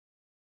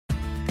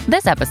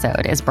This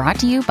episode is brought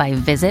to you by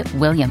Visit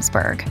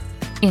Williamsburg.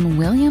 In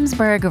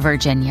Williamsburg,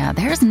 Virginia,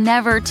 there's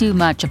never too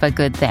much of a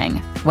good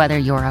thing. Whether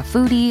you're a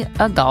foodie,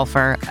 a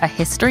golfer, a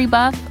history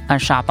buff, a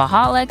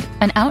shopaholic,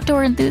 an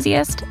outdoor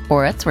enthusiast,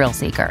 or a thrill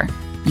seeker,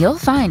 you'll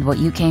find what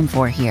you came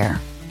for here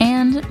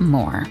and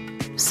more.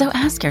 So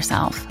ask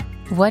yourself,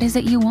 what is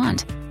it you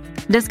want?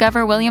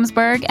 Discover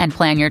Williamsburg and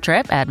plan your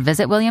trip at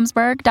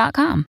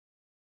visitwilliamsburg.com.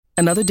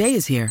 Another day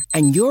is here,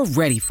 and you're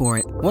ready for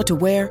it. What to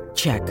wear?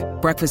 Check.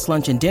 Breakfast,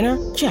 lunch, and dinner?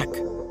 Check.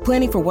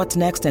 Planning for what's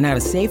next and how to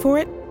save for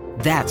it?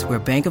 That's where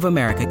Bank of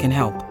America can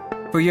help.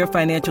 For your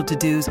financial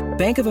to-dos,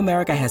 Bank of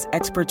America has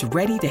experts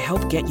ready to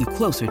help get you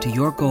closer to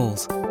your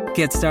goals.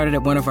 Get started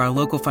at one of our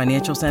local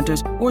financial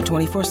centers or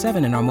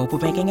 24/7 in our mobile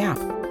banking app.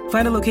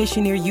 Find a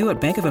location near you at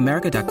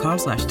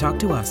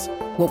bankofamerica.com/talktous.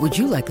 What would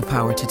you like the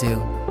power to do?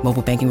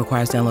 Mobile banking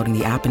requires downloading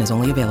the app and is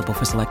only available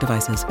for select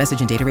devices.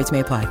 Message and data rates may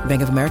apply.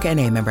 Bank of America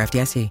N.A., member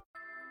FDIC.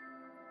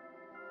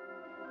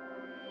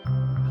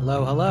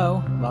 Hello,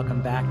 hello.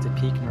 Welcome back to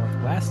Peak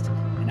Northwest,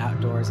 an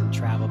outdoors and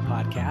travel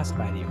podcast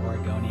by the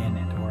Oregonian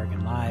and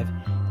Oregon Live,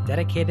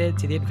 dedicated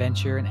to the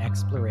adventure and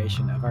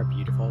exploration of our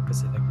beautiful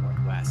Pacific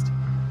Northwest.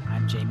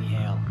 I'm Jamie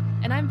Hale.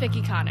 And I'm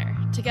Vicki Connor.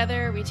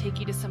 Together, we take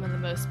you to some of the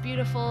most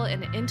beautiful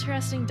and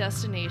interesting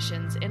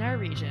destinations in our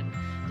region,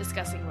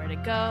 discussing where to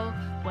go,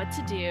 what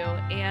to do,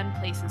 and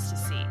places to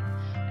see.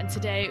 And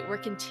today, we're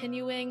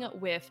continuing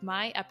with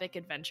My Epic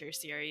Adventure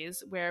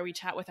series, where we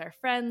chat with our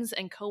friends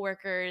and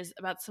coworkers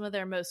about some of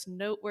their most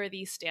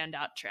noteworthy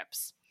standout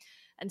trips.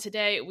 And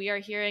today, we are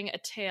hearing a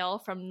tale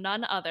from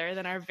none other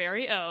than our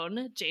very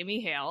own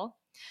Jamie Hale.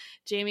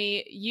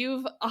 Jamie,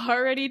 you've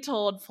already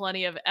told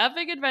plenty of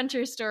epic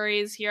adventure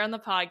stories here on the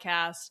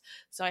podcast,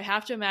 so I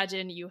have to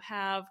imagine you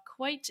have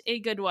quite a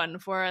good one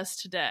for us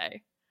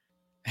today.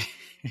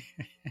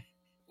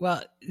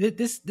 Well,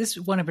 this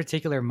one in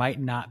particular might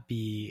not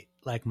be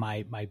like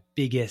my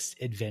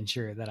biggest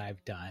adventure that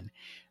I've done,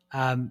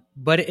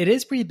 but it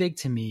is pretty big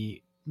to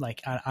me,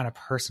 like on a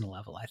personal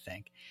level, I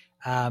think,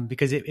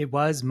 because it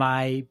was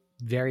my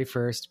very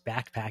first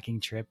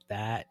backpacking trip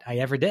that I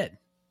ever did.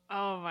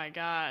 Oh my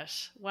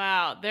gosh.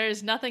 Wow.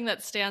 There's nothing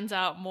that stands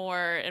out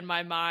more in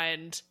my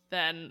mind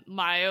than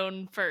my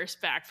own first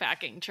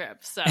backpacking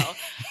trip. So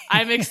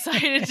I'm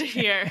excited to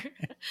hear.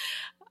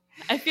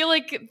 I feel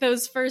like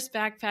those first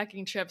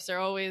backpacking trips are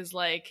always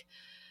like,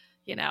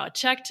 you know, a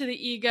check to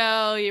the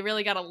ego. You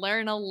really got to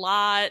learn a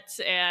lot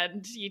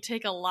and you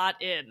take a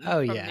lot in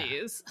from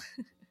these.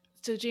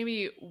 So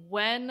Jamie,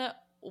 when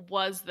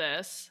was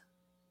this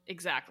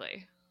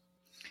exactly?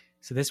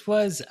 So this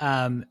was,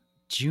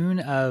 June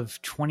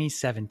of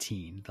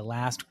 2017, the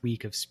last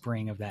week of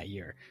spring of that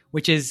year,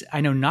 which is, I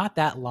know, not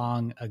that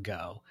long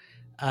ago.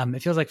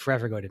 It feels like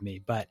forever ago to me,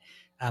 but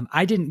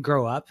I didn't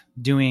grow up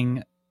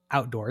doing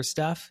outdoor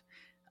stuff.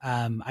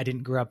 I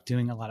didn't grow up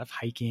doing a lot of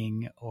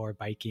hiking or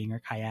biking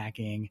or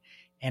kayaking,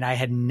 and I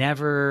had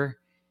never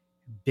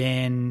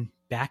been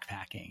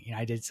backpacking. You know,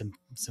 I did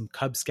some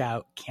Cub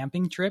Scout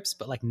camping trips,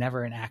 but like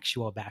never an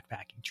actual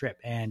backpacking trip.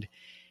 And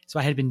so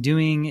I had been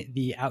doing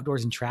the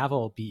outdoors and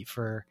travel beat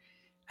for,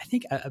 I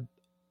think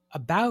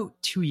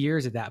about 2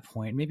 years at that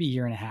point, maybe a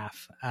year and a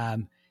half.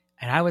 And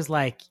I was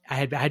like, I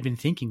had been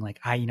thinking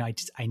like, I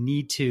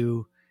need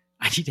to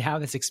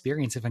have this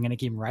experience if I'm going to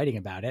keep writing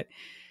about it.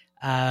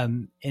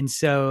 And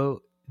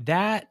so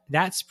that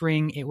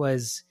spring, it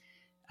was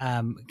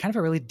kind of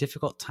a really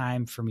difficult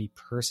time for me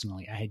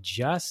personally. I had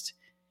just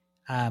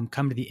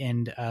come to the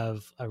end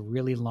of a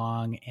really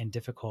long and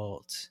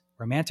difficult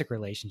romantic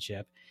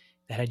relationship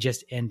that had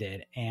just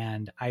ended.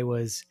 And I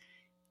was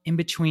in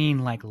between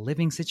like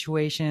living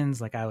situations.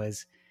 Like I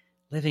was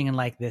living in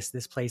like this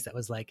place that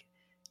was like,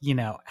 you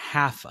know,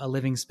 half a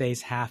living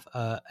space, half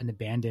an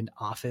abandoned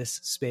office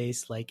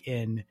space, like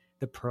in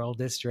the Pearl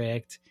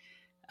District.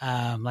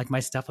 Like my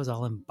stuff was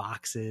all in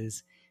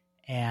boxes,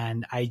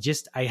 and I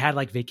had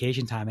like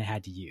vacation time I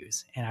had to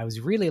use. And I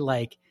was really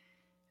like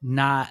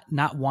not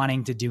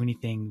wanting to do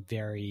anything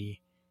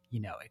very, you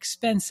know,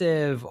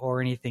 expensive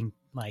or anything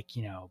like,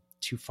 you know,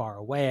 too far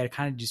away. I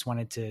kind of just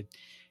wanted to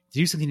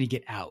do something to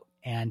get out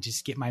and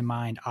just get my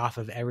mind off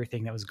of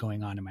everything that was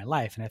going on in my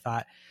life. And I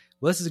thought,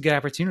 well, this is a good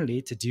opportunity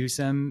to do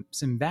some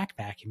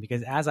backpacking,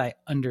 because as I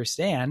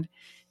understand,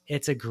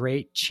 it's a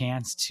great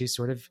chance to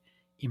sort of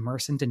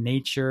immerse into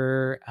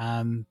nature,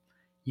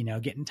 you know,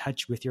 get in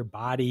touch with your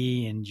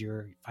body and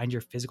find your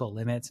physical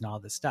limits and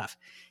all this stuff.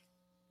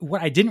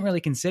 What I didn't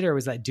really consider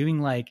was that doing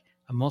like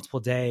a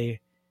multiple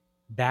day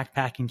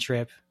backpacking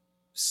trip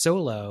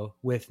solo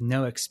with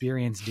no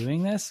experience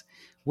doing this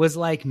was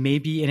like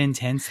maybe an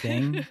intense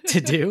thing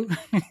to do.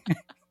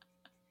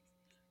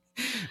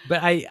 But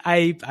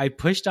I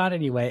pushed on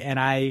anyway, and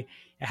I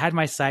had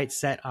my sights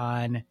set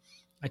on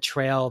a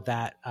trail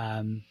that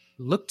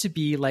looked to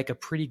be like a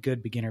pretty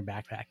good beginner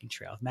backpacking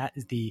trail. And that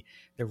is the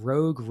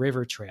Rogue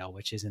River Trail,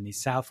 which is in the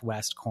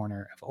southwest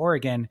corner of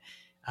Oregon,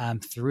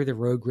 through the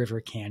Rogue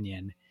River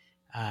Canyon.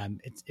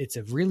 It's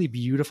a really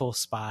beautiful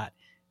spot.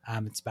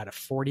 It's about a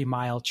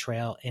 40-mile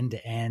trail end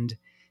to end.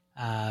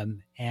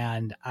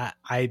 And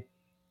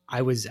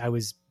I was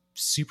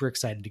super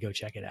excited to go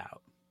check it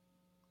out.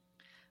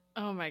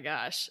 Oh my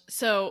gosh.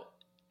 So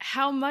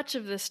how much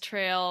of this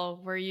trail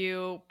were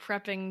you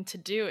prepping to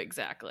do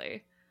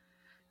exactly?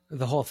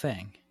 The whole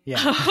thing.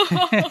 Yeah.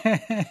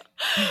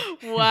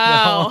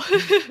 Wow.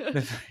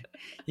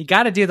 You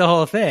got to do the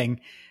whole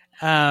thing.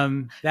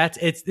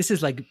 This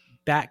is like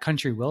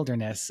backcountry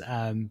wilderness.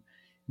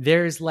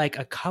 There's like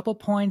a couple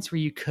points where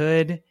you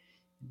could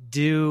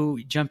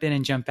jump in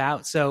and jump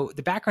out. So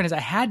the background is I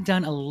had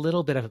done a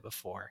little bit of it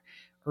before.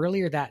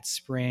 Earlier that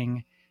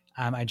spring,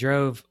 I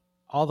drove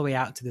all the way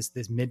out to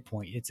this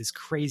midpoint. It's this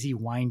crazy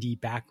windy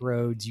back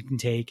roads you can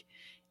take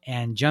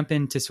and jump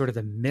into sort of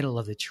the middle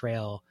of the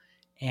trail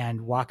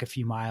and walk a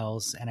few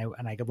miles. And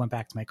I went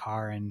back to my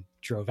car and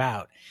drove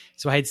out.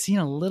 So I had seen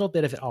a little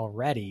bit of it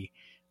already.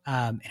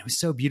 And it was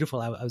so beautiful.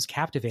 I was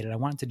captivated. I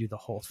wanted to do the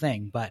whole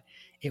thing, but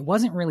it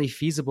wasn't really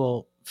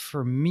feasible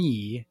for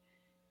me.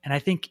 And I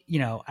think,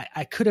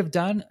 I could have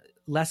done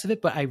less of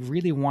it, but I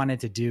really wanted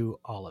to do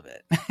all of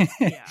it.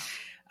 Yeah.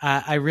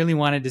 I really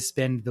wanted to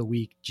spend the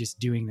week just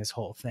doing this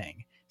whole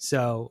thing.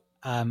 So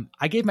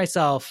I gave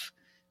myself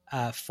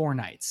 4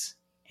 nights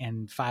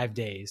and 5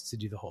 days to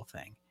do the whole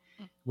thing,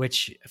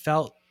 which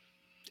felt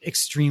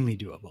extremely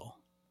doable.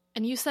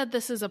 And you said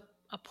this is a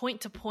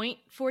point-to-point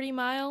 40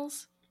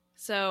 miles?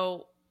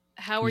 So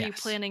how are you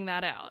planning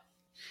that out?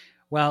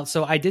 Well,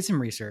 so I did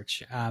some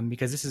research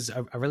because this is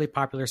a really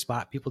popular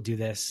spot. People do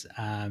this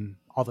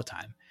all the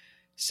time.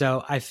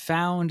 So I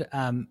found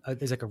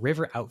there's like a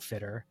river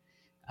outfitter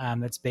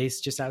that's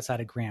based just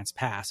outside of Grants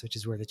Pass, which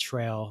is where the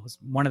trail,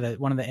 one of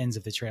the ends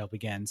of the trail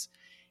begins.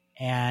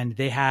 And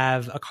they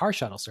have a car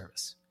shuttle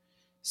service.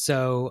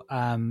 So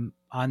on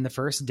the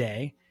first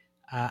day,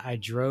 I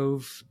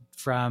drove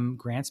from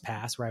Grants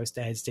Pass, where I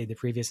had stayed the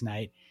previous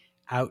night,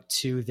 out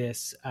to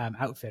this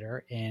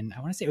outfitter I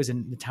want to say it was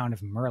in the town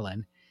of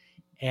Merlin.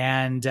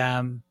 And,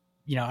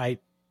 I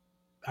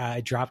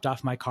dropped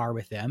off my car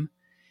with them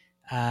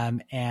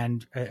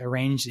and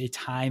arranged a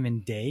time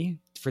and day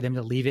for them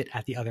to leave it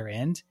at the other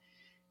end.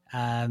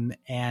 And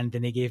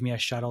then they gave me a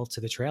shuttle to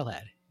the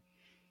trailhead.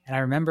 And I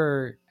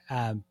remember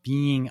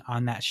being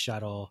on that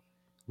shuttle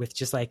with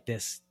just like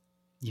this,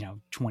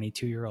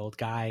 22-year-old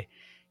guy.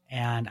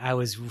 And I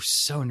was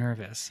so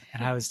nervous.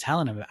 And I was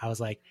telling him, I was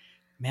like,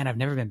 man, I've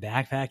never been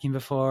backpacking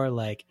before.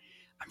 Like,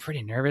 I'm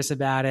pretty nervous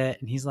about it.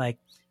 And he's like,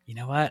 you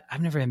know what?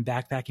 I've never been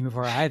backpacking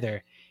before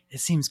either. It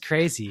seems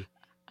crazy.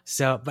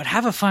 So, but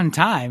have a fun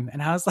time.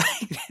 And I was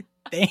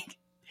like,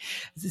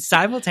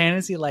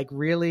 simultaneously, like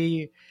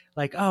really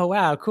like, oh,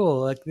 wow,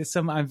 cool. Like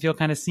I feel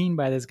kind of seen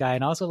by this guy.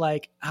 And also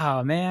like,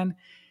 oh man,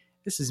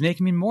 this is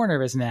making me more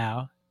nervous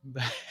now.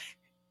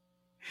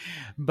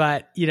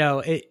 But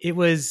it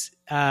was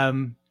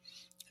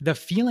the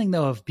feeling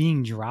though of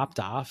being dropped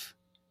off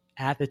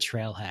at the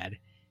trailhead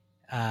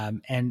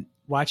and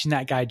watching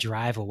that guy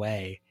drive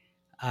away.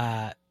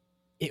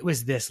 It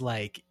was this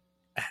like,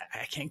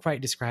 I can't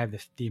quite describe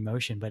the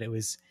emotion, but it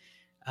was,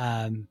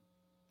 I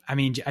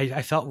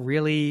felt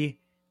really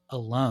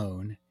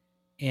alone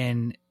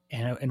in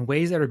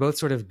ways that are both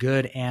sort of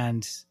good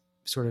and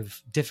sort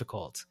of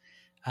difficult.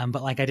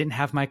 But like, I didn't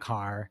have my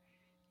car,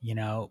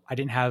 I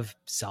didn't have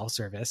cell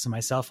service. So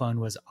my cell phone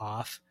was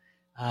off.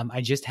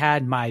 I just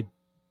had my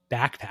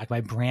backpack,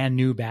 my brand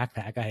new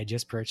backpack I had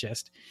just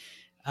purchased,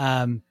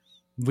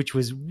 which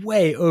was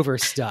way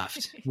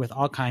overstuffed with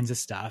all kinds of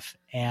stuff.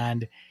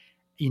 And,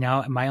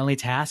 my only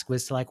task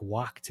was to like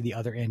walk to the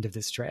other end of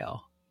this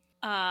trail.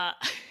 I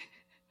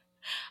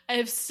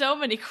have so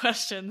many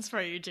questions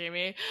for you,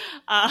 Jamie.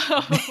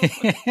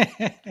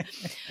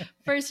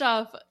 First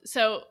off,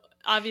 so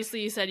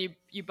obviously you said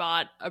you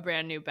bought a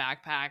brand new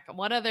backpack.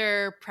 What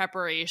other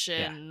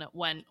preparation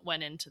went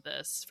into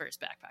this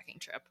first backpacking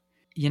trip?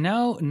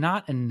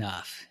 Not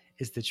enough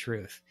is the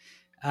truth.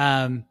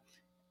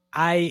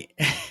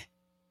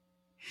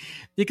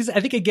 Because I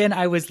think, again,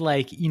 I was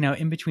like,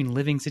 in between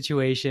living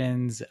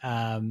situations.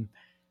 I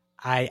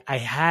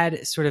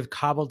had sort of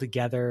cobbled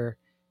together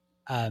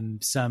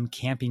some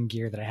camping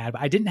gear that I had,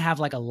 but I didn't have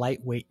like a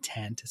lightweight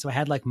tent. So I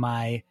had like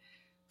my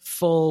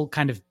full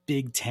kind of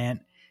big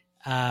tent.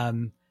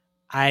 I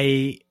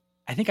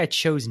think I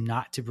chose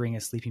not to bring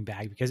a sleeping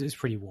bag because it was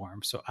pretty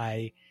warm. So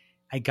I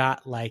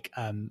got like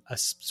a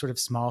sort of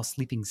small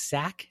sleeping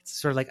sack.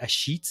 It's sort of like a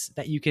sheets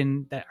that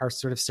are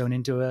sort of sewn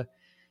into a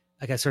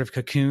sort of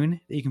cocoon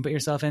that you can put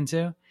yourself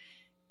into.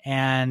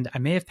 And I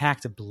may have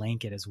packed a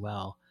blanket as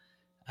well.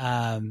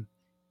 This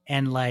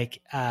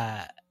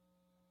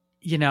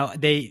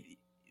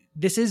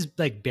is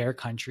like bear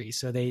country.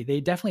 So they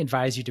definitely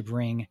advise you to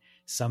bring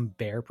some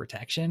bear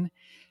protection.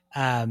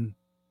 So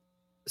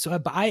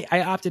I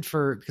opted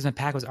for, because my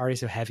pack was already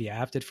so heavy,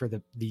 I opted for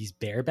these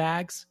bear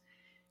bags,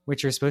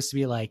 which are supposed to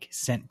be like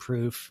scent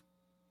proof,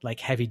 like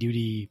heavy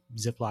duty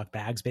Ziploc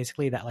bags,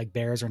 basically, that like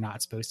bears are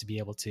not supposed to be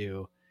able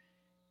to,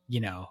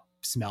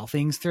 smell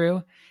things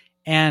through.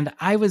 And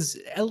I was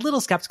a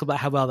little skeptical about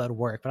how well that would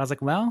work, but I was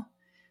like, well,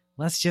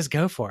 let's just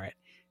go for it.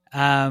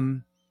 I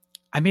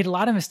made a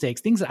lot of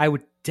mistakes, things that I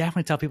would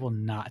definitely tell people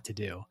not to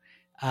do.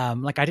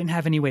 Like I didn't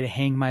have any way to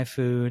hang my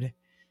food.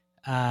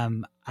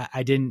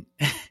 I didn't,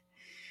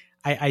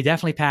 I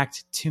definitely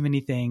packed too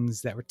many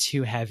things that were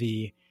too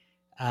heavy.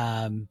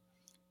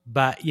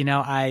 But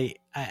it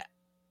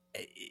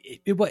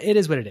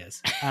is what it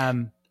is.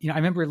 I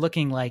remember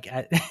looking like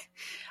at,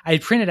 I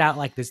had printed out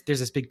like this, there's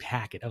this big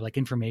packet of like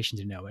information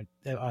to know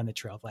on the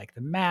trail, like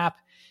the map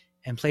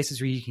and places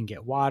where you can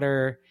get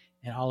water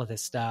and all of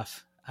this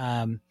stuff.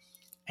 And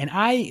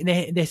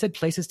they said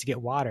places to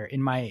get water.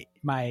 In my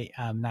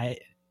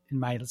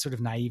sort of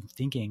naive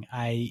thinking,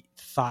 I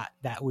thought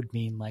that would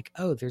mean like,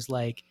 oh, there's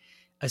like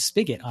a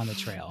spigot on the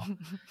trail.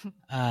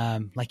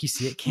 Like you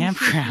see at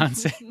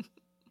campgrounds.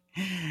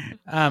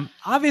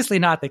 Obviously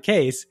not the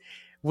case,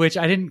 which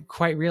I didn't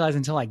quite realize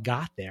until I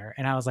got there.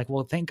 And I was like,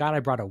 well, thank God I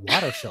brought a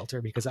water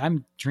filter because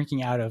I'm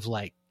drinking out of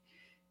like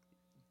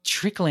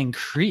trickling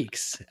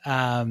creeks,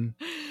 and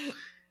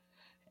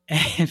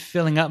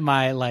filling up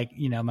my my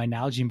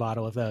Nalgene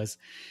bottle with those.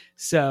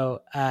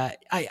 So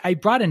I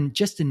brought in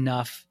just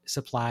enough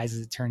supplies,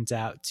 as it turns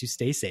out, to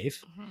stay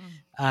safe.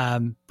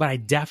 But I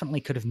definitely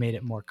could have made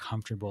it more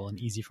comfortable and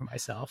easy for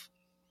myself.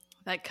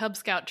 That Cub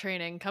Scout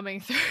training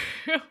coming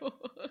through.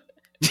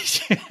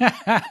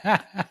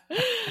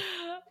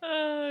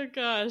 Oh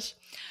gosh.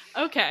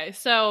 Okay,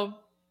 so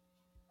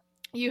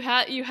you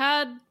had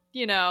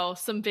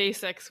some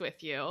basics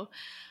with you.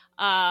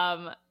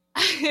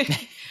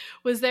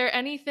 Was there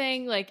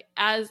anything like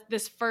as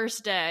this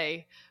first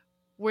day,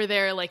 were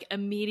there like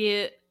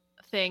immediate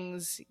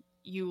things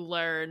you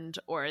learned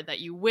or that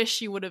you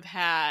wish you would have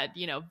had,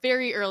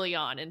 very early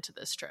on into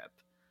this trip?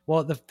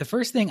 Well, the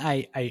first thing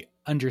I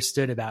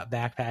understood about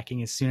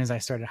backpacking as soon as I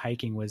started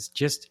hiking was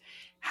just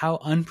how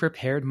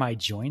unprepared my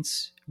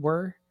joints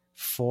were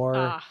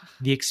for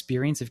the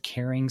experience of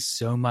carrying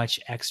so much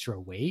extra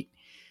weight.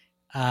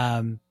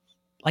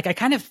 Like I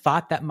kind of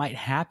thought that might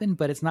happen,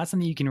 but it's not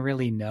something you can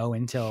really know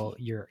until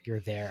you're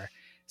there.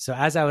 So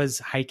as I was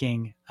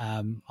hiking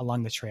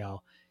along the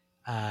trail,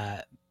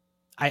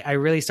 I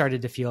really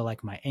started to feel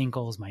like my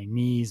ankles, my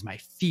knees, my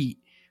feet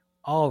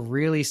all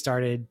really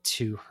started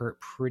to hurt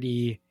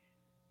pretty,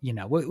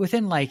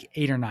 within like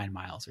 8 or 9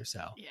 miles or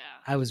so. Yeah.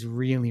 I was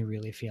really,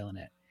 really feeling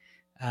it.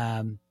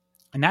 And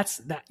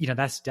that's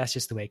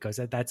just the way it goes.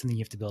 That's something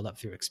you have to build up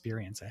through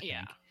experience, I think.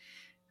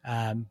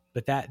 Yeah.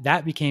 But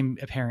that became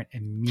apparent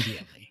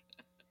immediately.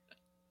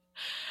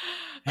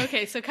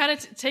 Okay. So kind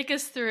of take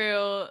us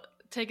through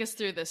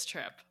this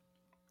trip.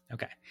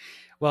 Okay.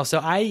 Well, so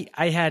I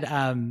had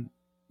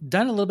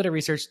done a little bit of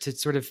research to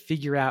sort of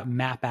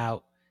map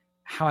out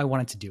how I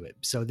wanted to do it.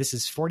 So this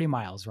is 40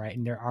 miles, right?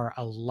 And there are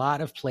a lot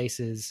of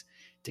places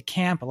to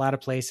camp, a lot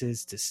of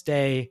places to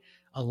stay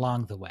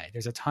along the way.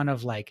 There's a ton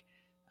of like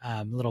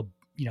little,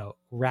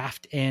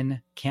 raft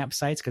in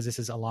campsites because this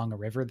is along a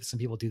river. Some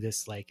people do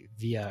this like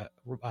via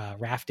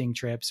rafting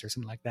trips or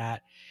something like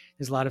that.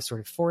 There's a lot of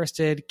sort of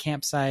forested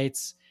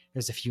campsites.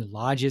 There's a few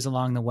lodges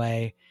along the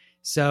way.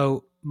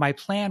 So my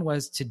plan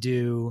was to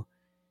do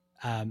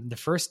the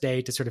first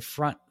day to sort of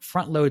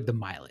front load the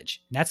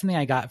mileage. And that's something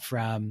I got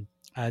from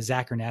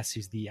Zach Ernest,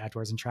 who's the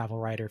outdoors and travel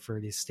writer for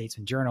the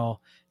Statesman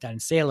Journal down in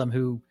Salem,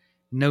 who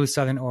knows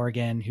Southern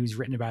Oregon, who's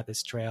written about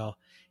this trail.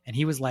 And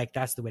he was like,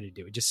 that's the way to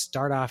do it. Just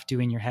start off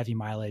doing your heavy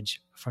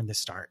mileage from the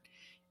start.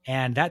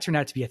 And that turned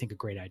out to be, I think, a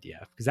great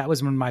idea because that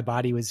was when my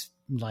body was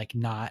like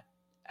not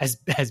as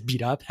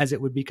beat up as it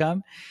would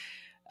become.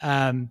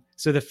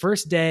 So the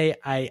first day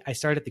I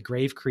started at the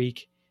Grave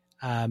Creek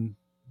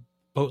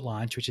boat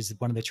launch, which is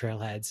one of the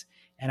trailheads.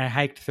 And I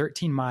hiked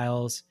 13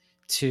 miles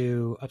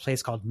to a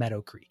place called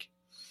Meadow Creek.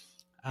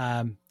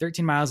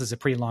 13 miles is a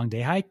pretty long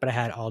day hike, but I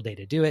had all day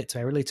to do it. So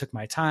I really took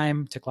my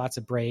time, took lots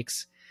of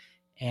breaks,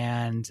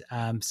 and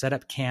set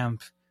up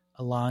camp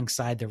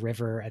alongside the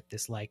river at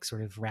this like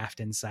sort of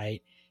raft-in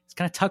site. It's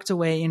kind of tucked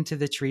away into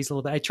the trees a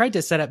little bit. I tried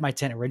to set up my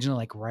tent originally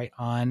like right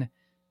on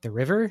the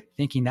river,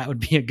 thinking that would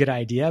be a good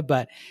idea,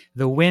 but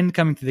the wind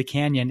coming through the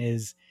canyon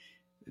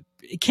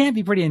it can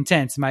be pretty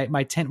intense.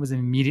 My tent was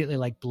immediately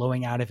like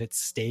blowing out of its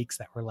stakes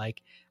that were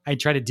like, I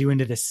tried to do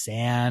into the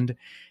sand,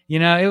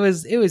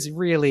 it was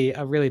really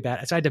a really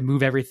bad. So I had to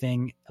move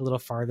everything a little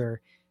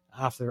farther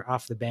off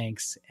the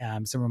banks,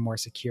 somewhere more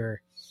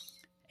secure.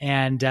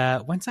 And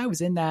once I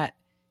was in that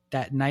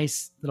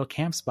nice little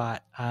camp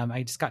spot,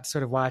 I just got to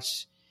sort of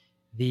watch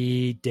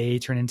the day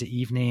turn into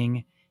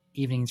evening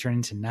turn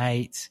into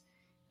night.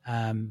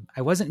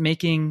 I wasn't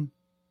making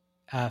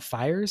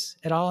fires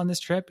at all on this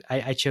trip.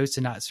 I chose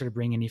to not sort of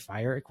bring any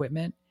fire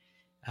equipment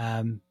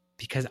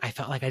because I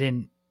felt like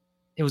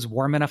it was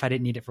warm enough. I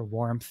didn't need it for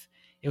warmth.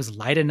 It was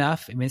light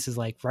enough. I mean, this is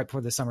like right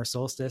before the summer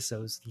solstice, so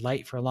it was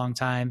light for a long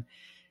time.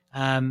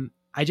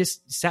 I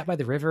just sat by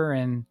the river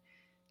and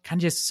kind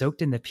of just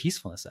soaked in the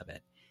peacefulness of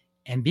it.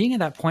 And being at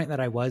that point that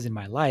I was in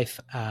my life,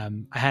 I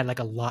had like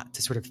a lot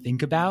to sort of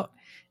think about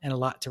and a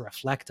lot to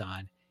reflect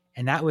on.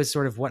 And that was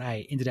sort of what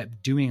I ended up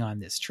doing on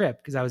this trip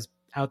because I was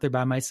out there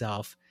by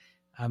myself.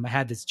 I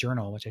had this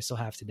journal, which I still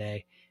have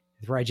today,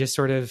 where I just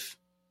sort of,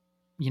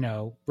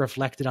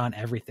 reflected on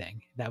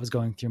everything that was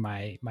going through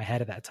my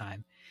head at that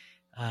time.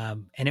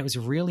 And it was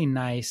really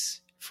nice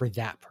for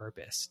that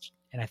purpose.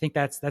 And I think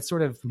that's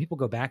sort of, when people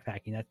go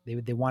backpacking, that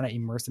they want to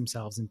immerse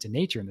themselves into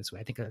nature in this way.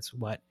 I think that's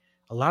what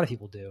a lot of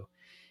people do.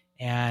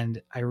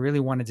 And I really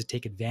wanted to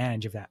take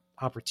advantage of that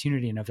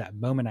opportunity and of that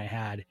moment I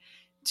had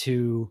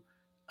to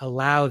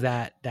allow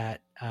that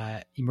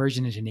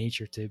immersion into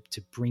nature to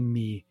bring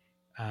me,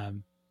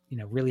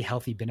 really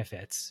healthy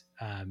benefits,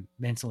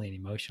 mentally and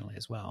emotionally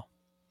as well.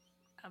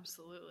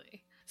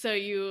 Absolutely. So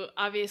you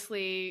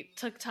obviously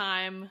took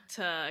time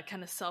to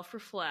kind of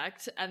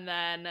self-reflect. And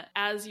then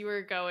as you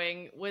were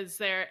going, was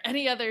there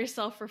any other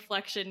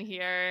self-reflection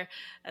here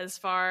as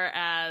far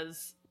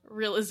as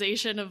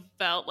realization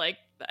about like,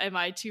 am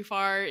I too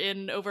far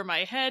in over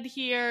my head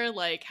here?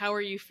 Like, how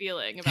are you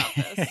feeling about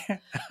this?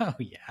 Oh,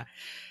 yeah.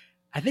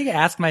 I think I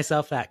ask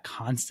myself that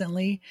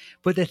constantly.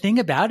 But the thing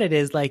about it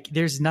is, like,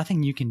 there's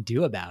nothing you can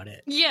do about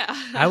it. Yeah.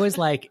 I was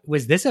like,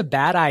 was this a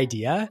bad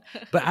idea?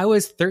 But I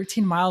was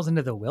 13 miles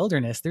into the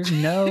wilderness. There's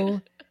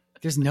no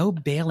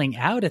bailing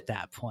out at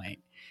that point.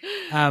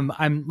 I'm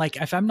like,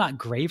 if I'm not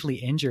gravely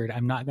injured,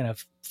 I'm not going to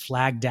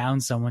flag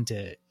down someone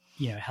to,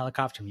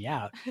 helicopter me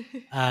out.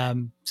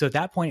 So at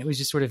that point, it was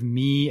just sort of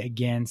me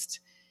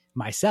against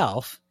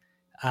myself.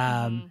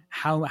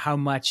 How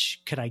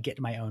much could I get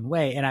my own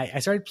way? And I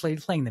started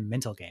playing the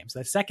mental games.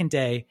 That second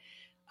day,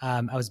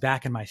 I was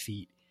back on my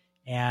feet,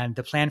 and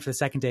the plan for the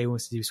second day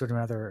was to do sort of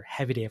another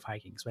heavy day of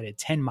hiking. So I did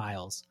 10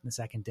 miles the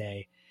second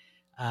day,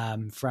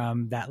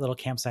 from that little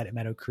campsite at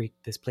Meadow Creek,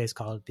 this place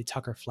called the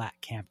Tucker Flat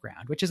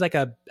Campground, which is like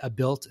a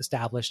built,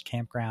 established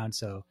campground.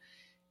 So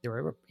there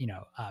were,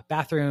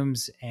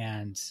 bathrooms,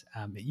 and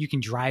you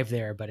can drive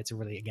there, but it's a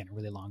really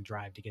long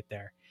drive to get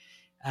there.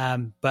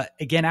 But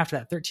again, after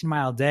that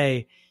 13-mile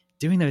day,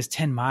 doing those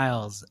 10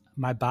 miles,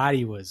 my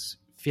body was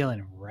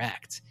feeling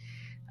wrecked.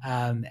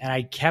 And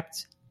I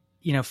kept,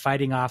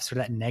 fighting off sort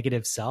of that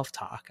negative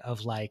self-talk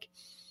of like,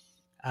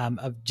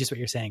 of just what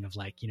you're saying of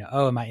like,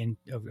 oh, am I in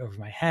over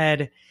my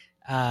head?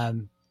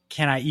 Can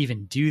I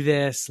even do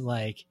this?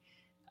 Like,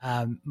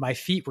 my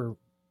feet were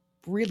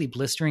really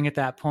blistering at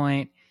that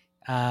point.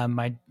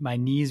 My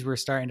knees were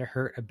starting to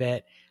hurt a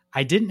bit.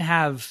 I didn't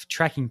have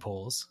trekking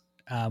poles,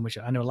 which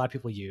I know a lot of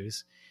people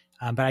use.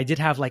 But I did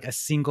have like a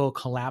single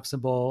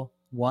collapsible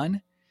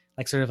one,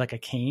 like sort of like a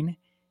cane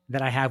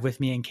that I have with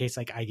me in case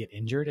like I get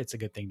injured. It's a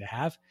good thing to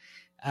have.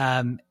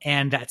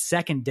 And that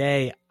second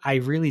day, I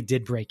really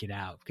did break it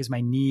out because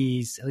my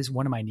knees, at least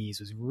one of my knees,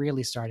 was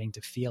really starting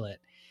to feel it.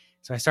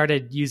 So I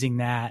started using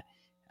that,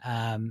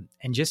 and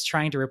just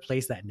trying to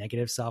replace that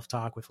negative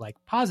self-talk with like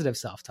positive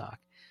self-talk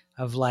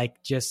of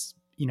like just,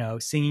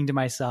 singing to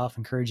myself,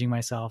 encouraging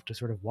myself to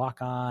sort of walk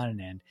on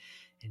and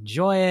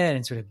enjoy it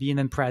and sort of be in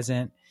the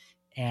present,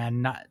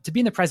 and not to be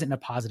in the present in a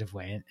positive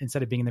way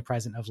instead of being in the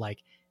present of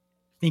like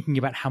thinking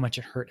about how much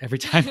it hurt every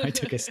time I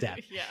took a step.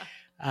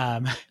 Yeah.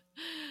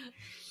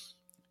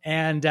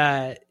 And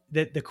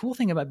the cool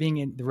thing about being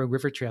in the Rogue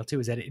River Trail too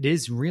is that it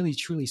is really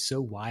truly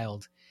so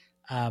wild.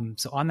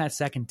 So on that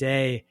second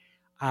day,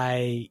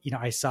 I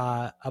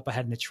saw up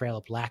ahead in the trail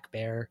a black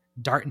bear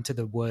dart into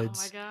the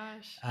woods. Oh my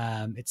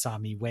gosh. It saw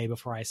me way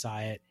before I saw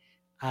it.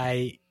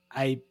 I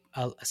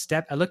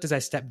looked as I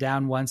stepped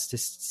down once to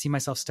see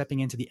myself stepping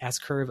into the S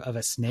curve of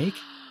a snake,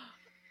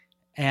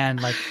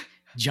 and like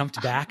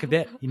jumped back a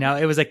bit.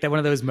 It was like one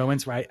of those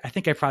moments where I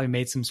think I probably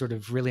made some sort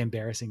of really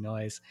embarrassing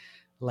noise,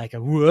 like a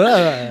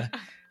whoa.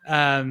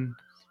 And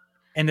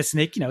the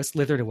snake,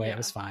 slithered away. Yeah. It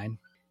was fine.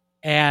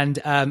 And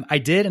I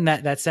did in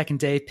that second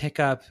day pick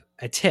up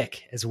a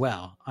tick as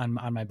well on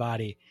my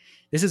body.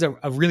 This is a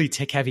really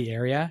tick heavy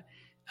area.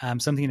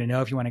 Something to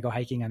know if you want to go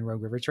hiking on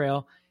Rogue River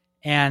Trail.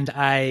 And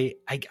I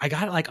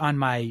got it like on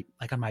my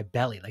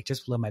belly, like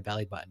just below my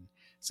belly button.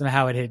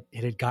 Somehow it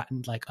had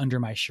gotten like under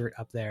my shirt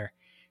up there.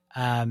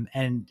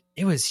 And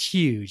it was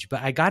huge,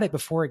 but I got it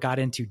before it got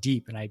in too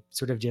deep, and I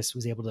sort of just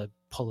was able to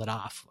pull it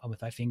off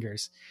with my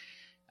fingers.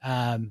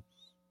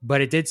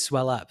 But it did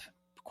swell up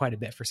quite a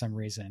bit for some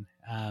reason.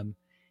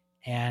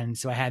 And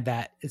so I had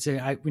that. As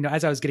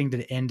I was getting to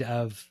the end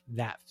of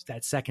that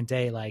second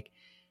day, like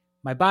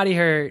my body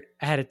hurt.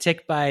 I had a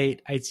tick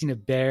bite. I'd seen a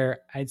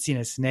bear. I'd seen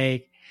a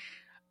snake.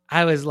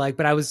 I was like,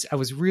 but I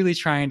was really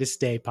trying to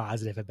stay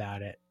positive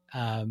about it.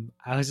 I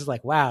was just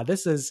like, wow,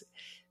 this is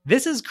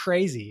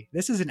crazy.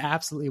 This is an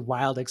absolutely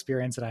wild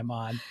experience that I'm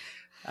on.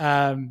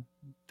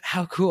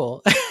 How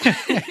cool.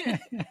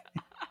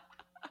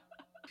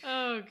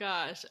 Oh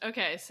gosh.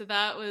 Okay. So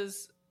that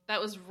was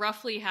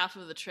roughly half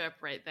of the trip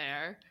right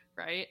there,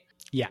 right?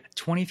 Yeah.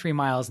 23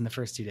 miles in the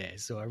first 2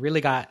 days. So I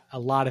really got a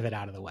lot of it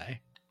out of the way.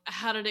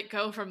 How did it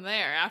go from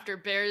there after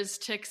bears,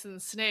 ticks,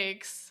 and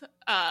snakes?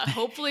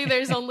 Hopefully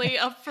there's only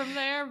up from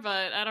there,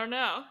 but I don't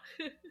know.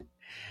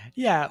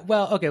 Yeah.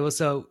 Well, okay. Well,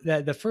 so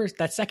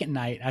that second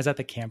night I was at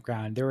the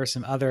campground, there were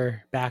some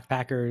other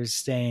backpackers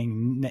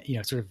staying,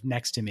 sort of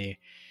next to me.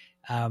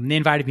 They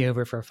invited me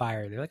over for a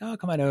fire. They're like, oh,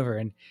 come on over.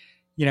 And,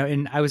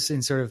 and I was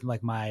in sort of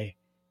like my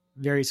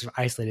very sort of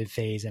isolated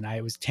phase, and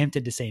I was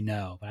tempted to say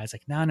no, but I was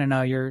like,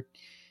 no, you're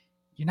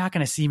not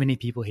going to see many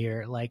people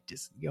here. Like,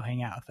 just go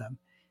hang out with them.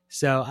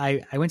 So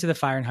I went to the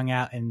fire and hung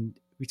out, and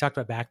we talked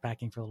about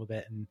backpacking for a little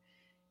bit. And,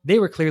 they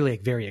were clearly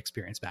like very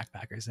experienced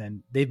backpackers,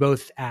 and they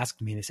both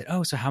asked me, they said,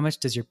 "Oh, so how much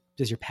does your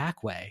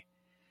pack weigh?"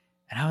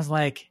 And I was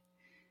like,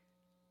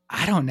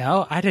 I don't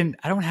know. I don't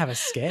have a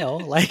scale.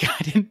 Like,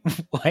 I didn't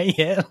weigh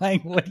it.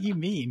 Like, what do you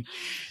mean?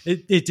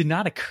 It did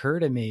not occur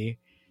to me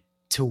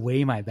to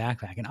weigh my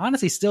backpack. And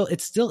honestly,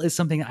 it still is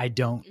something I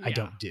don't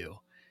do.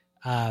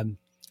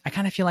 I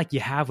kind of feel like you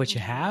have what you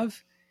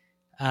have.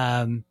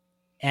 And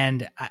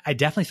I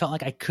definitely felt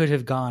like I could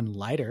have gone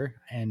lighter,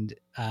 and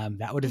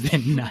that would have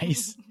been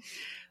nice.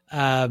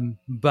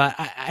 But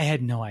I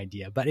had no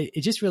idea. But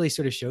it just really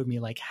sort of showed me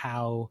like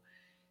how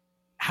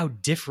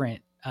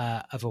different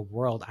of a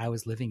world I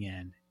was living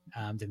in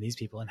than these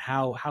people, and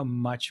how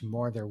much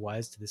more there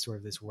was to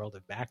this world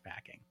of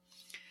backpacking.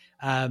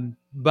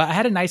 But I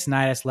had a nice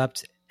night. I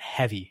slept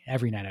heavy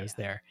every night I was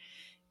there.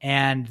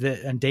 And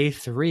on day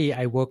 3,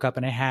 I woke up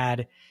and I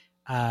had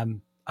a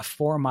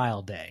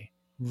 4-mile day,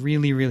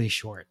 really, really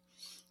short.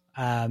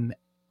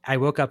 I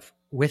woke up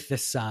with the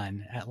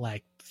sun at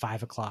like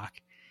 5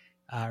 o'clock.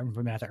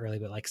 Maybe not that early,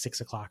 but like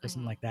 6 o'clock or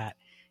something like that.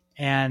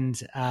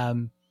 And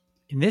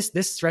in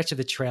this stretch of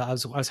the trail, I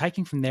was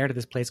hiking from there to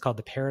this place called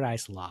the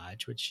Paradise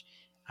Lodge, which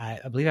I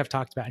believe I've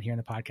talked about here in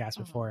the podcast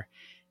before.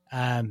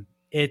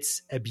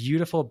 It's a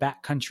beautiful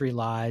backcountry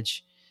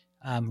lodge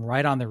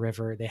right on the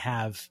river. They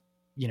have,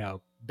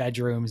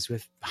 bedrooms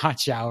with hot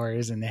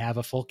showers, and they have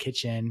a full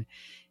kitchen.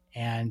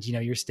 And,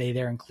 your stay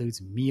there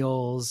includes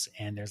meals,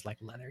 and there's like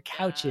leather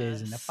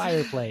couches and a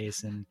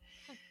fireplace and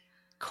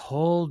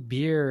cold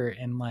beer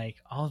and like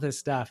all this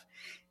stuff.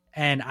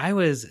 And I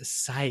was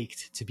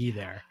psyched to be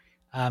there.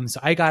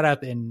 So I got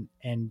up and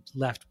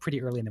left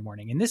pretty early in the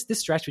morning. And this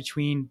stretch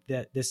between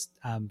this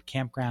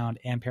campground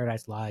and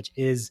Paradise Lodge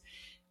is,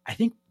 I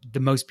think,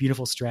 the most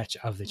beautiful stretch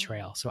of the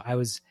trail. So I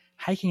was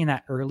hiking in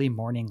that early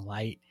morning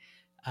light.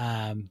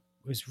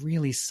 It was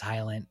really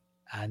silent,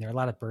 and there were a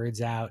lot of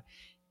birds out.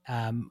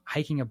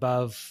 Hiking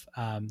above,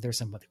 there's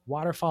some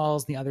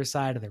waterfalls on the other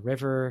side of the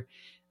river.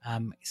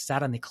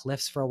 Sat on the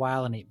cliffs for a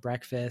while and ate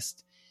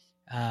breakfast.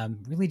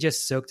 Really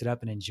just soaked it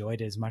up and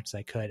enjoyed it as much as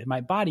I could. And my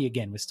body,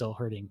 again, was still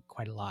hurting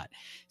quite a lot.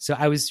 So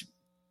I was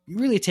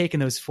really taking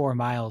those 4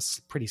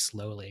 miles pretty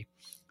slowly.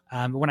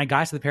 But when I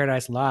got to the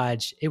Paradise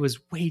Lodge, it was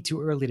way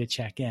too early to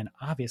check in.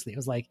 Obviously, it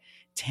was like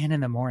 10 in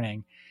the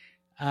morning.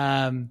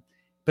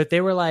 But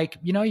they were like,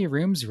 your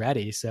room's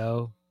ready.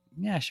 So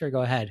yeah, sure,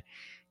 go ahead.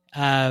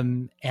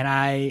 And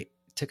I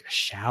took a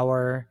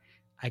shower.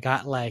 I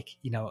got like,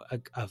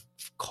 a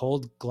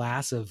cold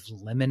glass of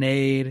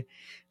lemonade.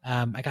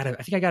 I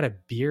think I got a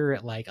beer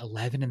at like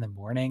 11 in the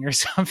morning or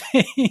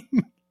something.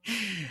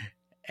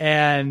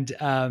 And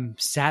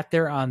sat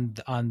there on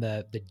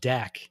the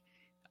deck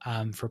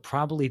for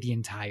probably the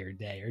entire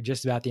day, or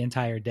just about the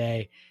entire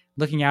day,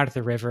 looking out at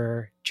the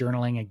river,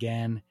 journaling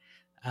again,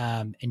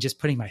 and just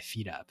putting my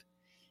feet up.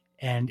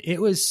 And it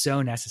was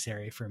so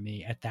necessary for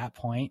me at that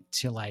point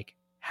to like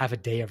have a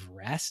day of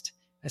rest,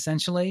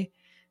 essentially.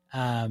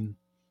 It's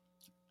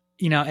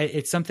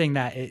something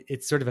that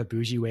it's sort of a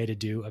bougie way to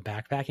do a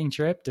backpacking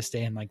trip, to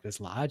stay in like this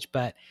lodge,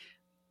 but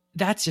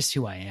that's just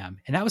who I am.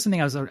 And that was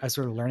something I was sort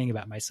of learning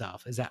about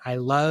myself, is that I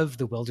love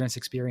the wilderness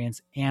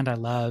experience, and I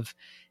love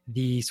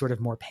the sort of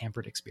more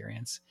pampered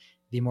experience,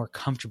 the more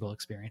comfortable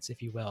experience,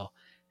 if you will.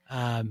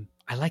 I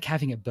like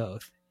having it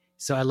both.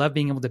 So I love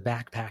being able to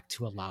backpack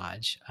to a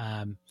lodge.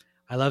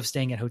 I love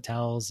staying at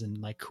hotels and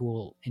like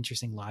cool,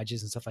 interesting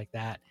lodges and stuff like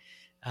that.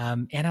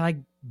 And I like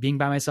being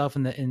by myself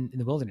in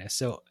the wilderness.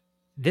 So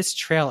this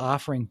trail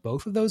offering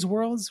both of those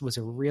worlds was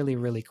a really,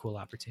 really cool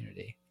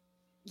opportunity.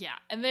 Yeah.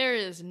 And there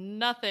is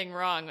nothing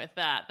wrong with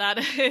that. That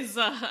is,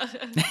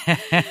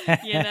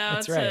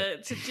 That's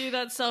right. to do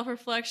that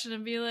self-reflection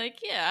and be like,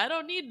 yeah, I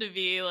don't need to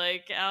be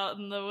like out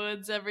in the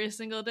woods every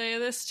single day of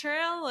this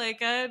trail.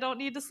 Like, I don't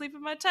need to sleep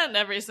in my tent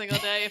every single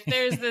day. If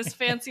there's this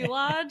fancy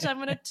lodge, I'm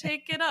going to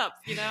take it up,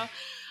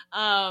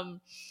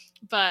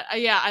 But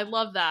yeah, I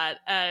love that.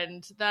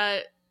 And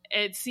that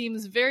it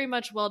seems very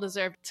much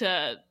well-deserved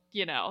to,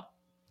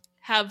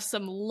 have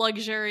some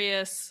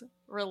luxurious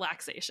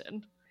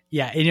relaxation.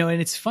 Yeah.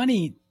 And it's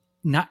funny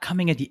not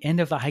coming at the end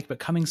of the hike, but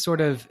coming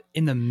sort of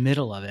in the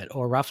middle of it,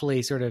 or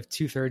roughly sort of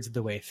 2/3 of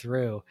the way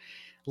through.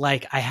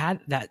 Like, I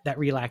had that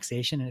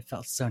relaxation, and it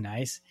felt so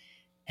nice.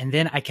 And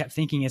then I kept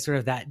thinking, as sort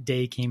of that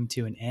day came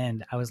to an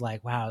end, I was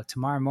like, wow,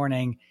 tomorrow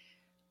morning,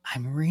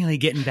 I'm really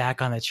getting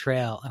back on the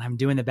trail, and I'm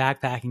doing the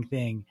backpacking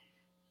thing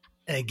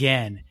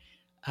again.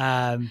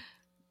 And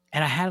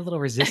I had a little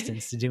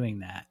resistance to doing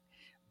that.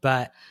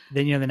 But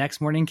then, the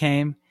next morning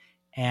came,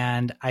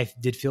 and I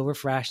did feel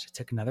refreshed. I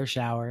took another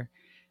shower,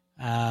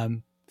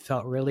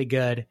 felt really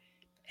good.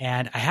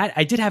 And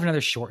I did have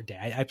another short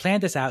day. I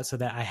planned this out so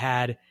that I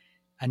had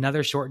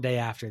another short day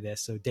after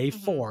this. So day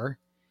 4,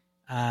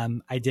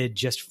 I did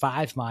just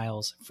 5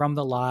 miles from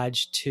the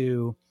lodge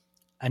to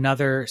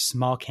another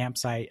small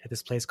campsite at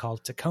this place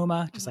called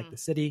Tacoma, just like the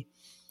city.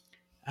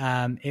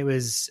 It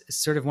was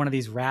sort of one of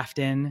these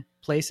raft-in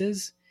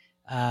places.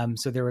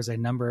 So there was a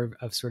number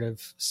of sort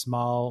of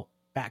small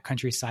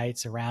backcountry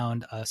sites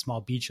around a small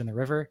beach on the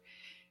river.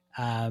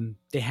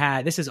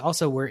 This is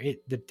also where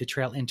the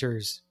trail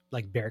enters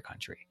like bear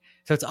country.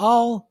 So it's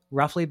all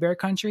roughly bear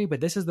country,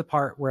 but this is the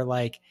part where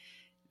like,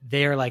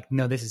 they're like,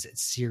 no, this is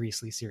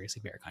seriously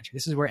bear country.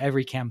 This is where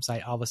every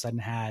campsite all of a sudden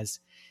has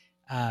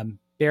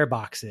bear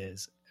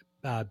boxes,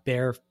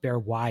 bear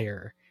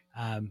wire,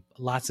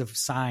 lots of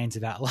signs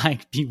about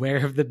like,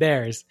 beware of the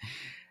bears.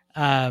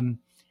 And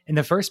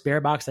the first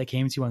bear box I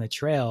came to on the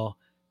trail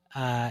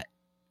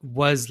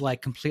was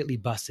like completely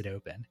busted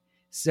open.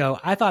 So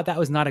I thought that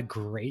was not a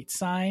great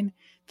sign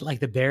that like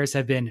the bears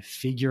have been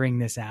figuring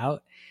this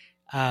out.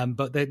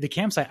 But the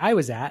campsite I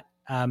was at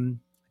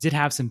did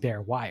have some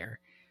bear wire.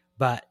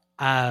 But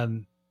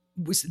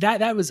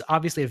that was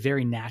obviously a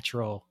very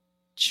natural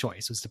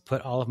choice, was to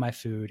put all of my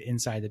food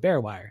inside the bear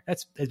wire.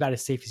 That's about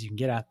as safe as you can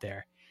get out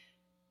there.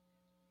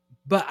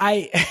 But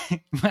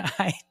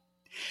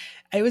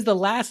it was the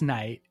last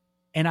night,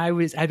 and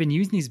I've been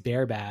using these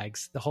bear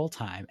bags the whole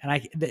time, and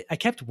I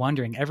kept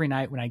wondering every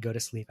night when I go to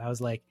sleep, I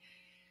was like,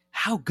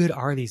 how good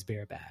are these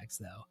bear bags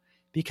though?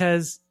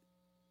 Because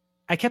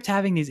I kept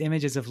having these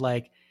images of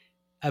like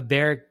a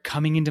bear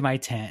coming into my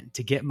tent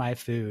to get my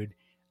food.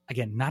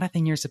 Again, not a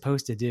thing you're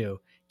supposed to do,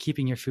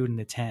 keeping your food in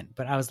the tent.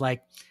 But I was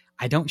like,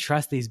 I don't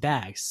trust these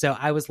bags. So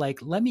I was like,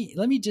 let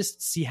me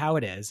just see how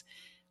it is.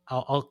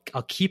 I'll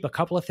keep a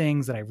couple of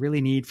things that I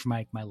really need for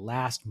my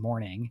last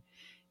morning.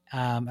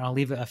 And I'll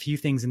leave a few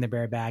things in the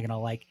bear bag, and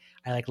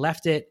I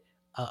left it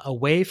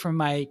away from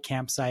my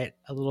campsite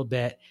a little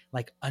bit,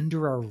 like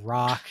under a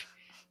rock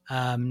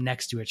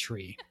next to a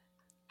tree.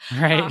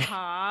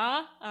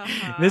 Right.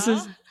 This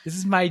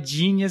is my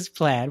genius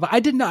plan. But I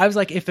didn't know. I was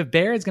like, if a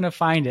bear is going to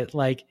find it,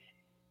 like,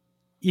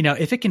 you know,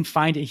 if it can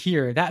find it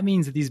here, that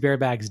means that these bear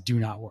bags do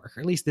not work. Or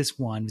at least this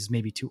one was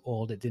maybe too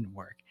old. It didn't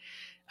work.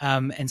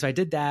 And so I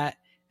did that,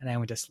 and I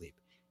went to sleep.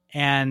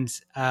 And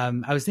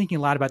I was thinking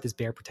a lot about this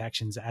bear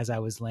protections as I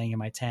was laying in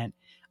my tent.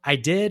 I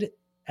did,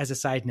 as a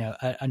side note,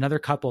 another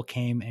couple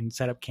came and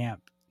set up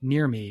camp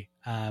near me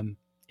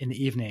in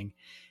the evening.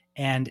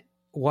 And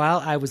while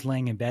I was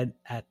laying in bed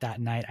at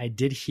that night, I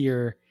did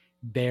hear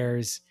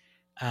bears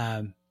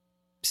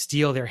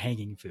steal their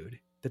hanging food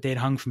that they had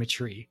hung from a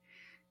tree.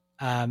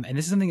 And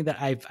this is something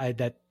that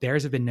that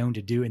bears have been known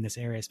to do in this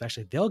area,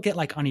 especially. They'll get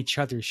like on each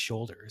other's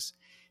shoulders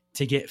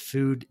to get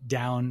food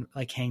down,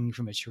 like hanging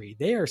from a tree.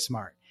 They are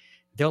smart.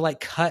 They'll like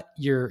cut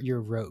your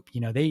rope.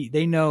 You know,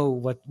 they know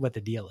what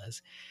the deal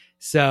is.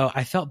 So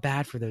I felt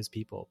bad for those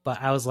people,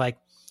 but I was like,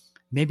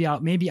 maybe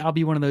I'll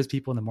be one of those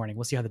people in the morning.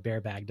 We'll see how the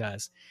bear bag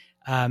does.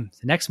 The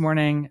next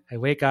morning I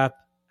wake up,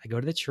 I go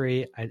to the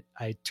tree,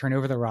 I turn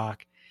over the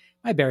rock.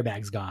 My bear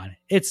bag's gone.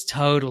 It's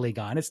totally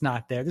gone. It's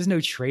not there. There's no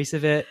trace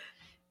of it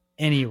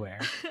anywhere.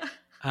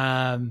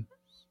 But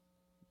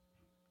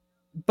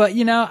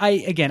you know,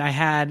 I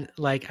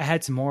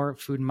had some more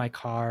food in my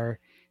car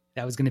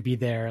that was going to be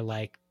there,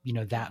 like, you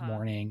know, that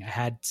morning. I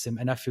had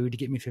enough food to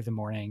get me through the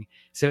morning.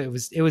 So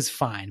it was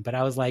fine. But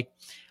I was like,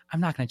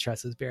 I'm not going to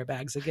trust those bear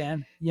bags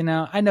again. You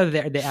know, I know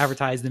that they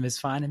advertise them as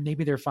fine, and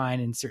maybe they're fine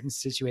in certain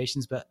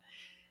situations, but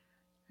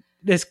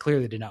this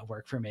clearly did not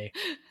work for me.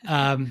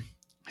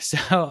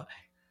 So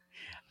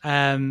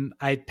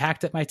I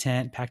packed up my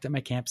tent, packed up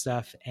my camp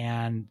stuff,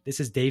 and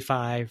this is day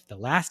 5, the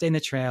last day in the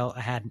trail.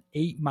 I had an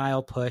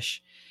 8-mile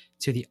push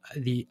to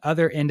the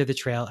other end of the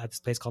trail at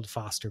this place called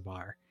Foster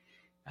Bar.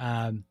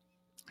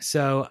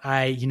 So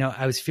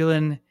I was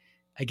feeling,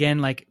 again,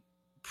 like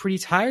pretty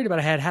tired, but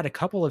I had a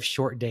couple of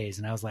short days,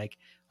 and I was like,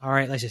 all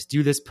right, let's just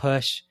do this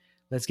push.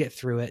 Let's get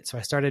through it. So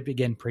I started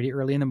again pretty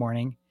early in the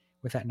morning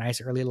with that nice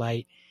early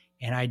light,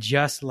 and I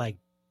just like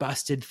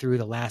busted through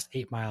the last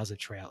 8 miles of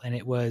trail. And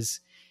it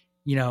was,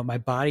 you know, my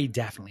body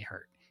definitely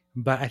hurt,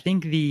 but I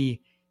think the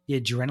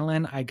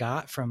adrenaline I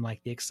got from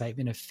like the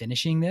excitement of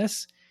finishing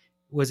this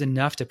was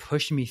enough to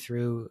push me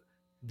through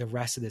the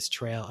rest of this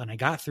trail. And I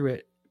got through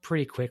it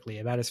pretty quickly,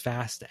 about as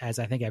fast as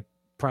I think I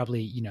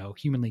probably, you know,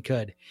 humanly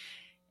could,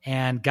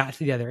 and got to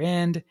the other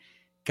end,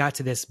 got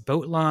to this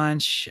boat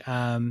launch,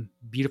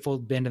 beautiful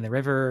bend in the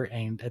river.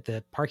 And at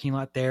the parking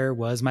lot there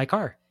was my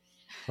car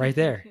right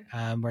there,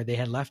 where they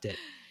had left it.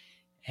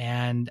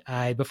 And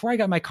before I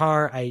got in my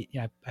car, I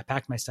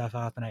packed my stuff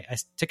up, and I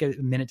took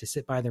a minute to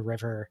sit by the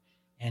river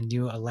and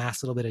do a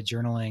last little bit of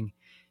journaling.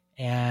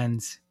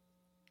 And,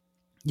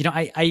 you know,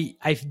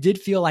 I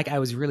did feel like I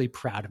was really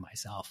proud of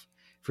myself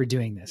for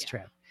doing this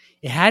trip.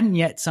 It hadn't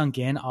yet sunk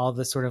in all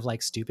the sort of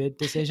like stupid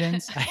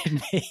decisions I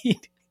had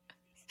made.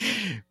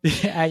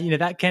 You know,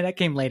 that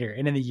came later,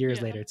 and in the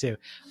years later too.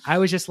 I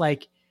was just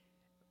like,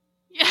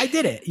 I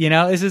did it. You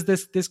know, this is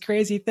this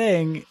crazy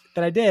thing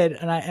that I did,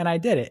 and I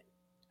did it.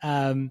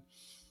 And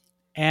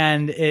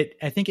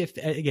I think at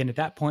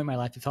that point in my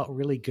life, it felt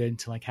really good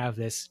to like have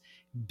this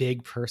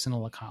big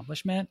personal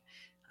accomplishment.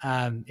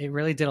 It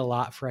really did a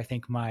lot for, I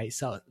think, my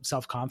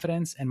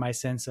self-confidence and my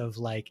sense of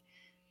like,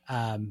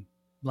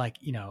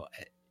 you know,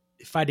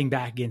 fighting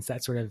back against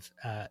that sort of,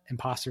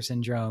 imposter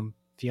syndrome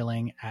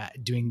feeling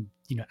at doing,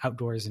 you know,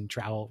 outdoors and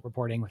travel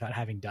reporting without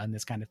having done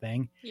this kind of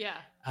thing. Yeah.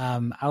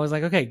 I was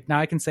like, okay, now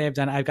I can say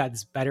I've got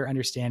this better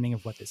understanding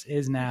of what this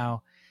is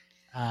now.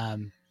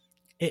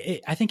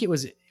 I think it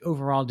was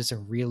overall just a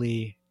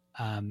really,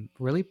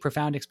 really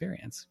profound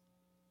experience.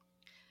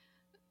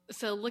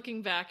 So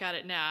looking back at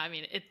it now, I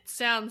mean, it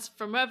sounds,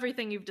 from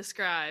everything you've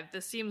described,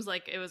 this seems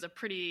like it was a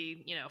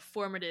pretty,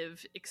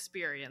 formative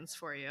experience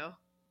for you.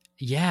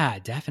 Yeah,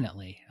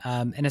 definitely.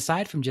 And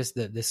aside from just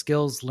the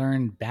skills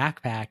learned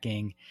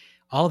backpacking,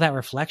 all that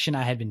reflection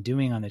I had been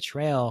doing on the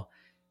trail,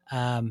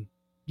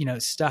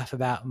 stuff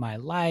about my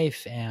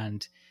life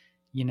and,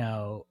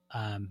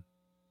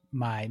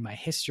 my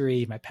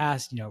history, my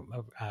past,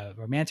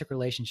 romantic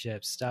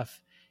relationships,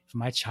 stuff from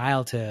my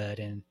childhood,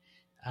 and,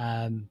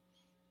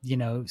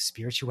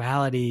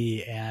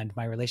 spirituality and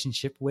my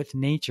relationship with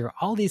nature,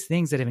 all these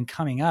things that have been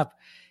coming up.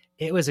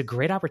 It was a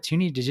great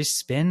opportunity to just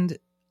spend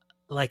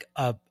like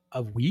a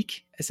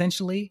week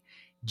essentially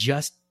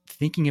just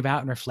thinking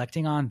about and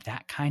reflecting on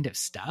that kind of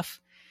stuff.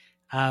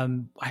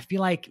 I feel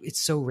like it's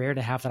so rare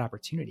to have that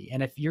opportunity.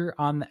 And if you're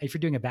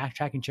doing a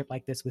backtracking trip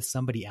like this with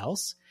somebody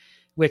else,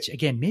 which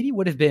again, maybe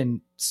would have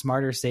been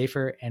smarter,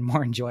 safer, and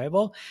more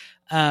enjoyable.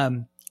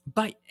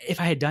 But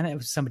if I had done it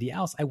with somebody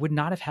else, I would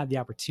not have had the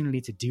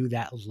opportunity to do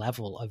that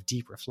level of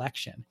deep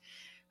reflection.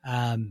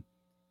 And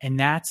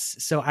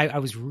so I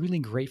was really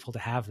grateful to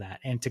have that.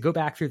 And to go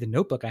back through the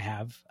notebook I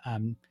have,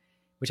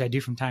 which I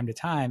do from time to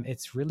time,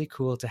 it's really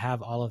cool to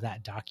have all of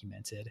that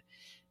documented.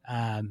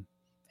 And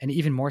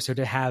even more so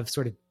to have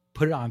sort of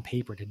put it on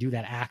paper, to do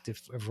that act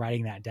of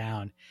writing that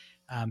down,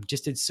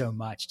 just did so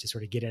much to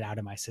sort of get it out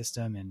of my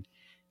system and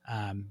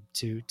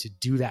to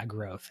do that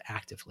growth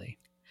actively.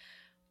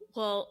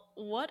 Well,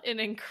 what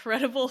an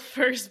incredible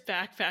first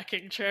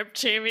backpacking trip,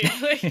 Jamie,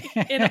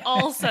 like, in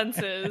all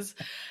senses,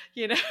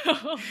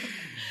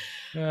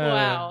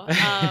 Wow.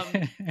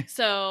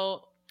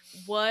 So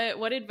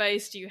what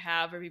advice do you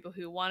have for people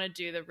who want to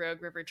do the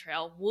Rogue River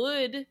Trail?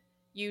 Would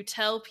you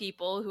tell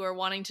people who are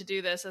wanting to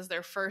do this as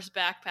their first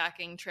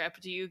backpacking trip?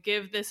 Do you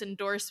give this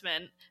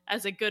endorsement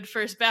as a good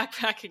first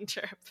backpacking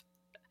trip?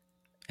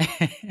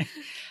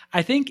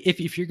 I think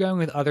if you're going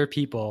with other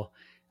people,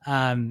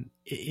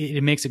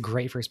 it makes a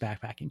great first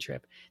backpacking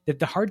trip.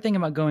 The hard thing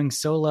about going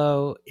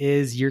solo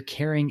is you're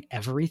carrying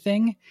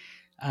everything.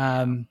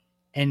 And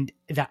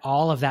that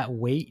all of that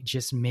weight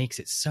just makes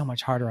it so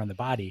much harder on the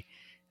body.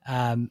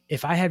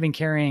 If I had been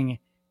carrying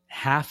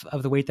half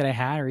of the weight that I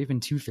had, or even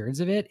 2/3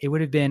 of it, it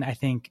would have been, I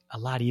think, a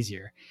lot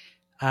easier.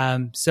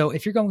 So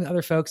if you're going with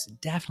other folks,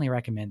 definitely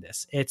recommend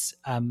this. It's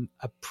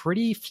a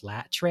pretty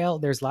flat trail.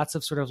 There's lots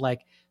of sort of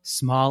like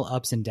small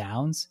ups and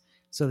downs.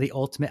 So the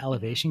ultimate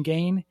elevation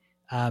gain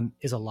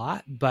is a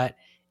lot, but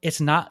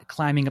it's not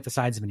climbing up the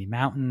sides of any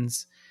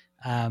mountains.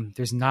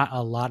 There's not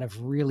a lot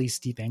of really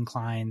steep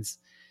inclines.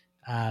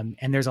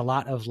 And there's a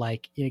lot of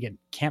again,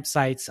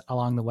 campsites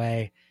along the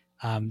way.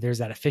 There's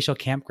that official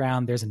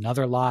campground. There's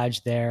another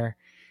lodge there.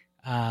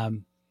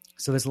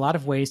 So there's a lot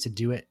of ways to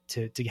do it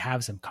to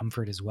have some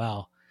comfort as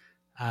well.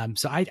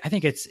 So I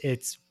think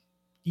it's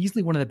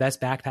easily one of the best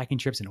backpacking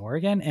trips in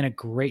Oregon, and a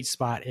great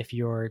spot if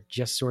you're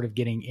just sort of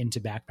getting into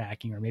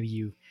backpacking, or maybe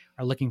you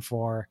are looking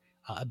for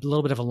a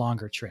little bit of a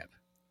longer trip.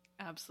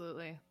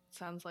 Absolutely.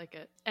 Sounds like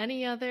it.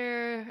 Any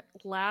other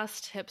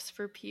last tips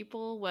for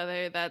people,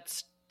 whether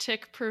that's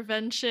tick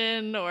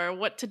prevention or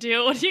what to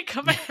do when you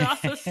come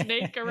across a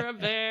snake or a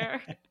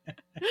bear?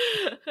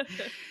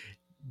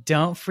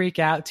 Don't freak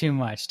out too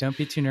much. Don't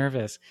be too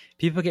nervous.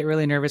 People get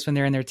really nervous when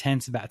they're in their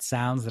tents about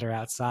sounds that are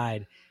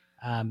outside.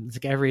 It's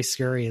like every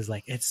scurry is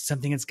like, it's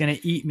something that's going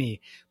to eat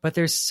me. But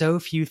there's so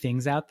few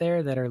things out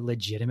there that are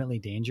legitimately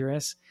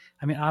dangerous.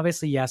 I mean,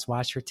 obviously, yes,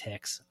 watch for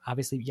ticks.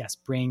 Obviously, yes,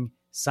 bring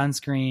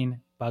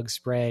sunscreen, bug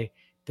spray.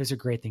 Those are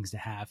great things to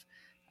have.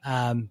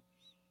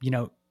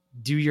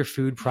 Do your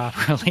food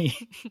properly.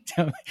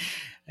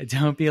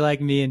 Don't be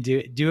like me and do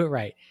it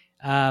right.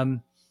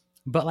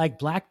 But like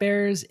black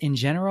bears in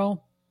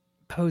general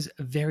pose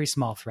a very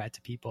small threat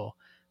to people.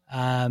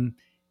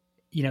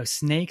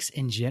 Snakes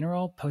in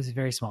general pose a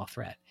very small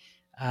threat.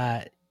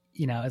 As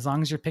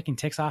long as you're picking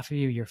ticks off of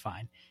you, you're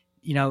fine.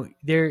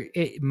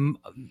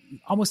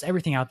 Almost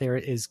everything out there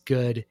is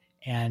good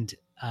and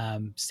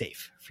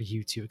safe for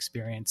you to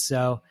experience.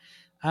 So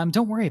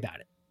don't worry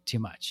about it too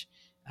much.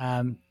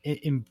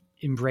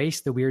 Embrace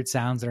the weird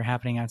sounds that are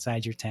happening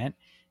outside your tent,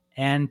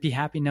 and be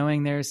happy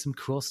knowing there's some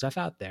cool stuff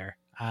out there.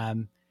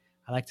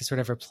 I like to sort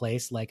of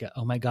replace like a,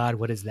 oh my God,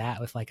 what is that?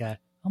 With like a,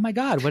 oh my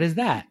God, what is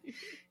that?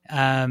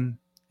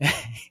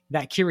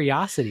 That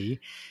curiosity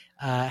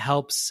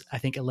helps, I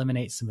think,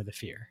 eliminate some of the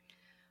fear.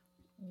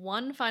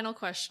 One final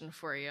question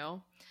for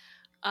you.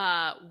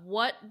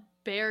 What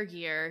bear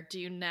gear do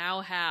you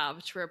now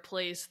have to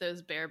replace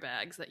those bear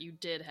bags that you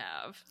did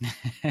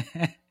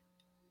have?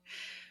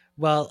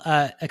 Well,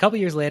 a couple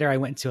years later, I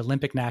went to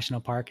Olympic National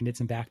Park and did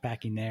some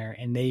backpacking there,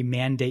 and they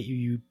mandate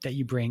that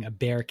you bring a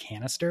bear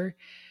canister,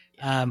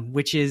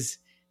 which is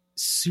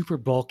super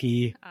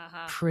bulky,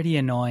 pretty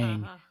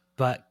annoying,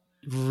 but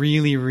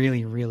really,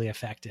 really, really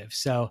effective.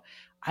 So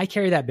I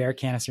carry that bear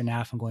canister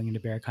now if I'm going into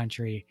bear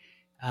country.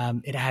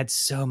 It adds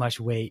so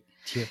much weight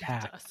to your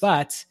pack,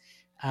 but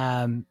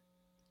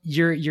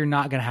you're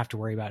not going to have to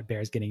worry about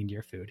bears getting into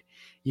your food.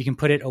 You can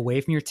put it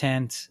away from your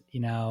tent,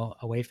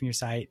 away from your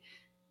site,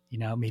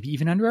 maybe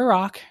even under a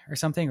rock or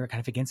something, or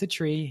kind of against a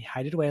tree,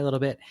 hide it away a little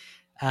bit.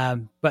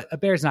 But a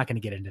bear's not going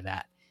to get into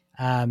that.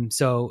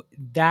 So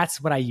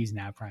that's what I use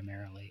now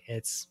primarily.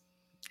 It's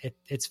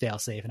fail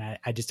safe, and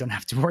I just don't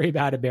have to worry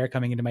about a bear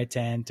coming into my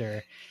tent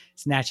or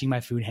snatching my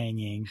food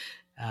hanging.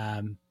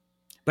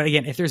 But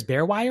again, if there's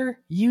bear wire,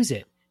 use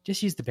it.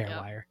 Just use the bear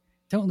wire.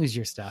 Don't lose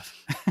your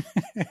stuff.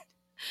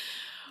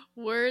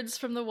 Words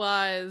from the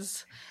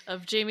wise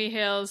of Jamie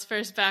Hale's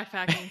first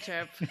backpacking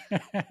trip.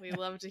 We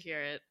love to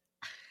hear it.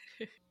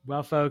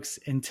 Well, folks,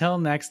 until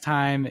next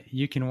time,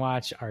 you can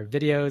watch our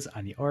videos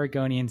on the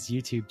Oregonians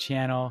YouTube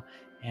channel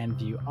and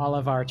view all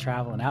of our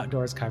travel and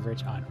outdoors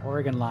coverage on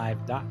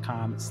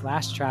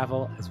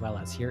OregonLive.com/travel, as well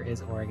as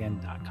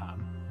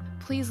HereIsOregon.com.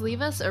 Please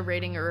leave us a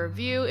rating or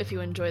review if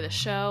you enjoy the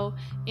show,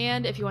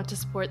 and if you want to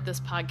support this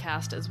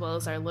podcast as well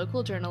as our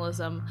local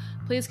journalism,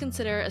 please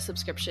consider a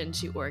subscription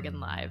to Oregon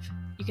Live.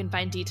 You can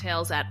find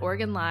details at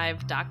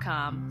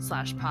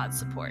OregonLive.com/pod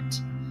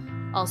support.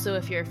 Also,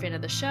 if you're a fan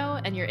of the show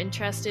and you're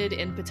interested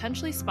in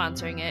potentially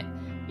sponsoring it,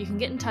 you can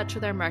get in touch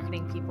with our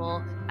marketing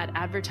people at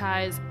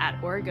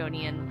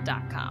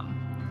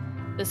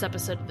advertise@Oregonian.com. This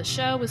episode of the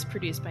show was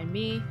produced by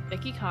me,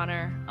 Vicki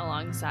Connor,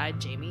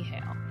 alongside Jamie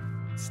Hale.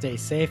 Stay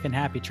safe and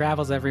happy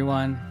travels,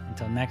 everyone.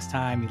 Until next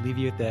time, we leave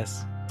you with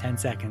this 10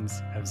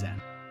 seconds of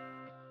Zen.